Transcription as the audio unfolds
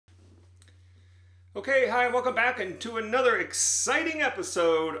Okay, hi, and welcome back into another exciting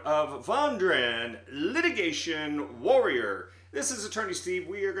episode of Vondran, Litigation Warrior. This is Attorney Steve.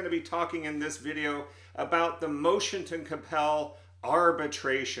 We are going to be talking in this video about the motion to compel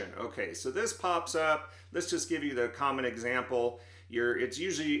arbitration. Okay, so this pops up. Let's just give you the common example. It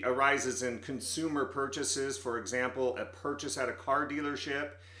usually arises in consumer purchases. For example, a purchase at a car dealership.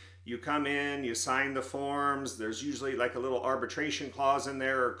 You come in, you sign the forms, there's usually like a little arbitration clause in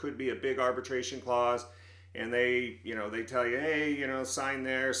there, or it could be a big arbitration clause, and they tell you, hey, sign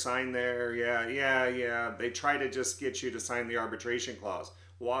there, yeah. They try to just get you to sign the arbitration clause.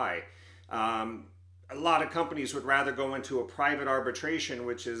 Why? A lot of companies would rather go into a private arbitration,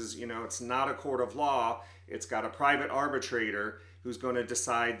 which is, it's not a court of law. It's got a private arbitrator who's going to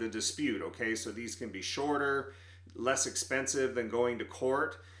decide the dispute, okay? So these can be shorter, less expensive than going to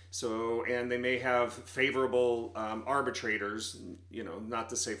court. So, and they may have favorable arbitrators, not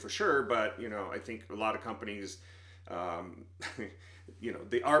to say for sure, but, I think a lot of companies,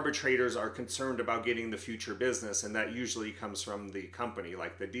 the arbitrators are concerned about getting the future business, and that usually comes from the company,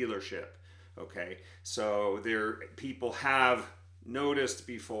 like the dealership, okay? So people have noticed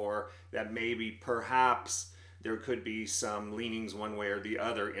before that maybe perhaps there could be some leanings one way or the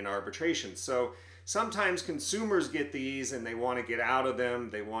other in arbitration. So sometimes consumers get these and they want to get out of them.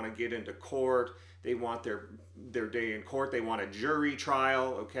 They want to get into court. They want their day in court. They want a jury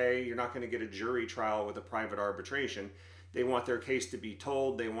trial, okay? You're not going to get a jury trial with a private arbitration. They want their case to be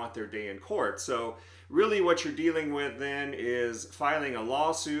told. They want their day in court. So really what you're dealing with then is filing a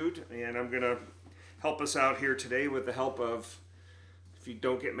lawsuit, and I'm going to help us out here today with the help of, if you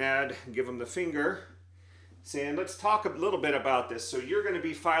don't get mad, give them the finger. Saying, let's talk a little bit about this. So you're going to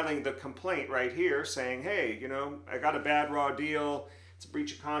be filing the complaint right here saying, hey, I got a bad raw deal. It's a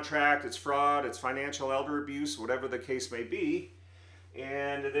breach of contract. It's fraud. It's financial elder abuse, whatever the case may be.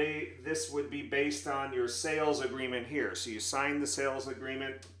 And this would be based on your sales agreement here. So you sign the sales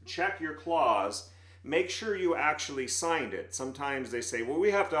agreement, check your clause, make sure you actually signed it. Sometimes they say, well, we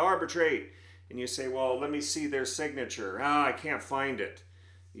have to arbitrate. And you say, well, let me see their signature. I can't find it.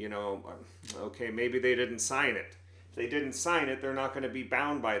 Okay, maybe they didn't sign it. If they didn't sign it, they're not going to be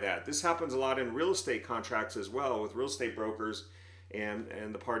bound by that. This happens a lot in real estate contracts as well, with real estate brokers and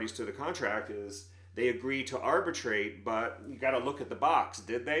the parties to the contract is they agree to arbitrate, but you got to look at the box.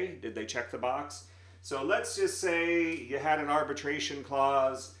 Did they? Did they check the box? So let's just say you had an arbitration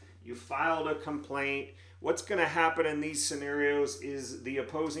clause, you filed a complaint. What's going to happen in these scenarios is the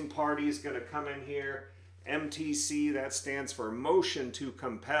opposing party is going to come in here. MTC, that stands for motion to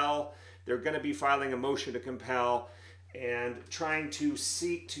compel. They're going to be filing a motion to compel and trying to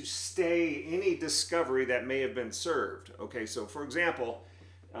seek to stay any discovery that may have been served. Okay, so for example,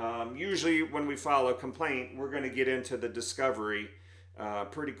 usually when we file a complaint, we're going to get into the discovery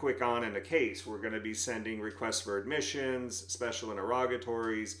pretty quick on in a case. We're going to be sending requests for admissions, special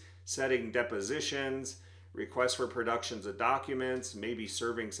interrogatories, setting depositions, requests for productions of documents, maybe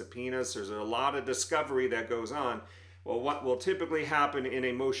serving subpoenas. There's a lot of discovery that goes on. Well, what will typically happen in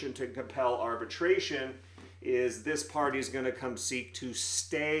a motion to compel arbitration is this party is going to come seek to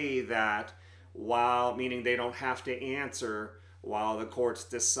stay that meaning they don't have to answer while the court's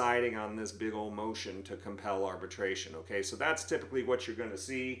deciding on this big old motion to compel arbitration. Okay, so that's typically what you're going to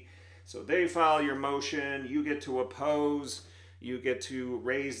see. So they file your motion, you get to oppose, you get to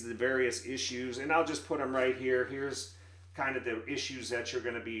raise the various issues, and I'll just put them right here. Here's kind of the issues that you're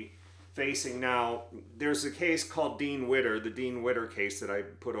going to be facing now. There's a case called Dean Witter, the Dean Witter case that I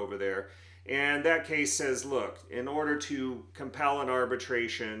put over there. And that case says, look, in order to compel an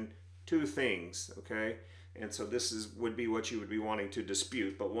arbitration, two things, okay? And so this would be what you would be wanting to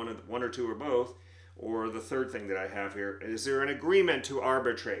dispute, but one or two or both. Or the third thing that I have here, is there an agreement to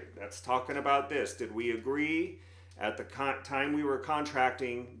arbitrate? That's talking about this. Did we agree? At the time we were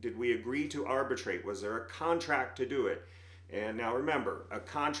contracting, did we agree to arbitrate? Was there a contract to do it? And now remember, a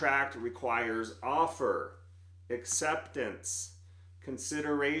contract requires offer, acceptance,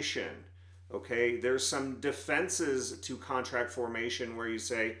 consideration. Okay, there's some defenses to contract formation where you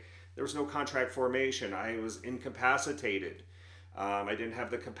say, there was no contract formation. I was incapacitated. I didn't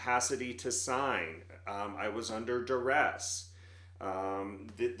have the capacity to sign. I was under duress.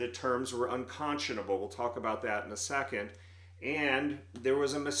 The terms were unconscionable. We'll talk about that in a second. And there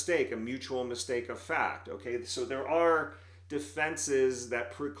was a mistake, a mutual mistake of fact. Okay, so there are defenses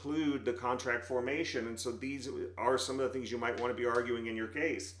that preclude the contract formation. And so these are some of the things you might want to be arguing in your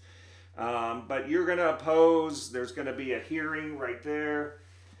case. But you're going to oppose. There's going to be a hearing right there.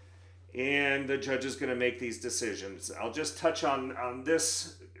 And the judge is going to make these decisions. I'll just touch on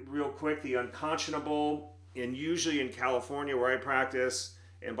this real quick. The unconscionable, and usually in California where I practice,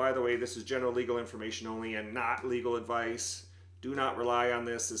 And by the way, this is general legal information only and not legal advice. Do not rely on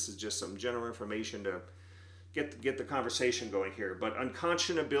this. This is just some general information to get the conversation going here. But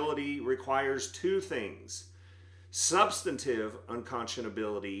unconscionability requires two things: substantive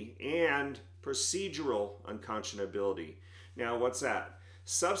unconscionability and procedural unconscionability. Now, what's that?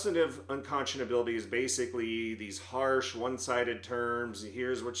 Substantive unconscionability is basically these harsh, one-sided terms.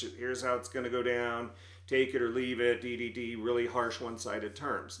 Here's how it's going to go down. Take it or leave it. DDD. Really harsh, one-sided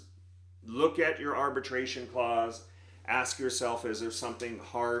terms. Look at your arbitration clause. Ask yourself, is there something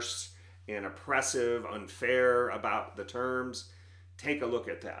harsh and oppressive, unfair about the terms? Take a look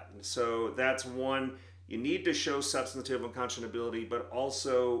at that. And so that's one. You need to show substantive unconscionability, but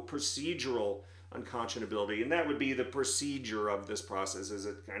also procedural unconscionability, and that would be the procedure of this process. Is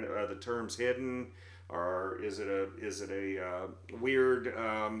it kind of, are the terms hidden, or is it a weird,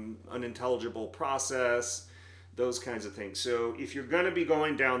 unintelligible process? Those kinds of things. So if you're going to be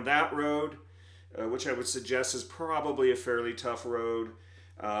going down that road, which I would suggest is probably a fairly tough road,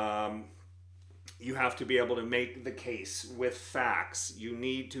 you have to be able to make the case with facts. You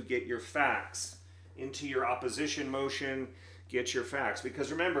need to get your facts into your opposition motion. Get your facts, because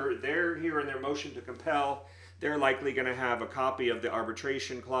remember, they're here in their motion to compel. They're likely going to have a copy of the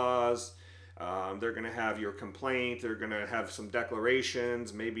arbitration clause. They're going to have your complaint. They're going to have some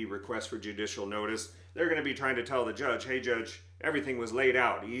declarations, maybe requests for judicial notice. They're going to be trying to tell the judge, hey judge, everything was laid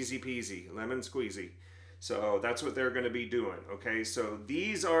out, easy peasy, lemon squeezy. So that's what they're going to be doing. Okay, so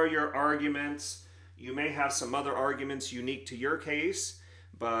these are your arguments. You may have some other arguments unique to your case,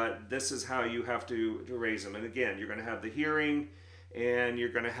 but this is how you have to raise them. And again, you're going to have the hearing, and you're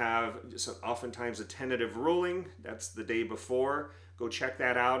going to have oftentimes a tentative ruling. That's the day before. Go check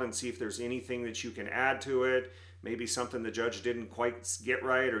that out and see if there's anything that you can add to it. Maybe something the judge didn't quite get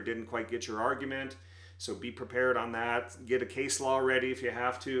right or didn't quite get your argument. So be prepared on that. Get a case law ready if you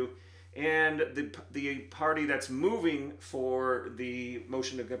have to. And the party that's moving for the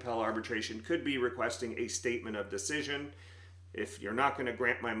motion to compel arbitration could be requesting a statement of decision. If you're not going to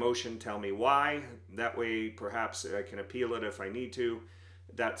grant my motion, tell me why. That way, perhaps I can appeal it if I need to.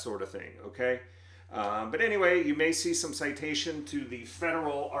 That sort of thing, okay? But anyway, you may see some citation to the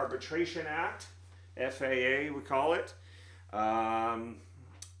Federal Arbitration Act, FAA we call it.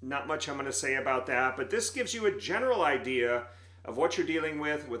 Not much I'm going to say about that, but this gives you a general idea of what you're dealing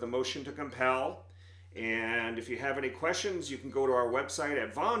with a motion to compel. And if you have any questions, you can go to our website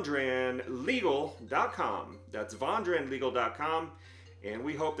at vondranlegal.com. That's vondranlegal.com. And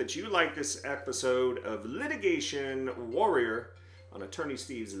we hope that you like this episode of Litigation Warrior on Attorney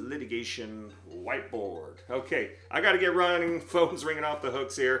Steve's Litigation Whiteboard. Okay, I got to get running. Phone's ringing off the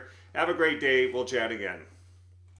hooks here. Have a great day. We'll chat again.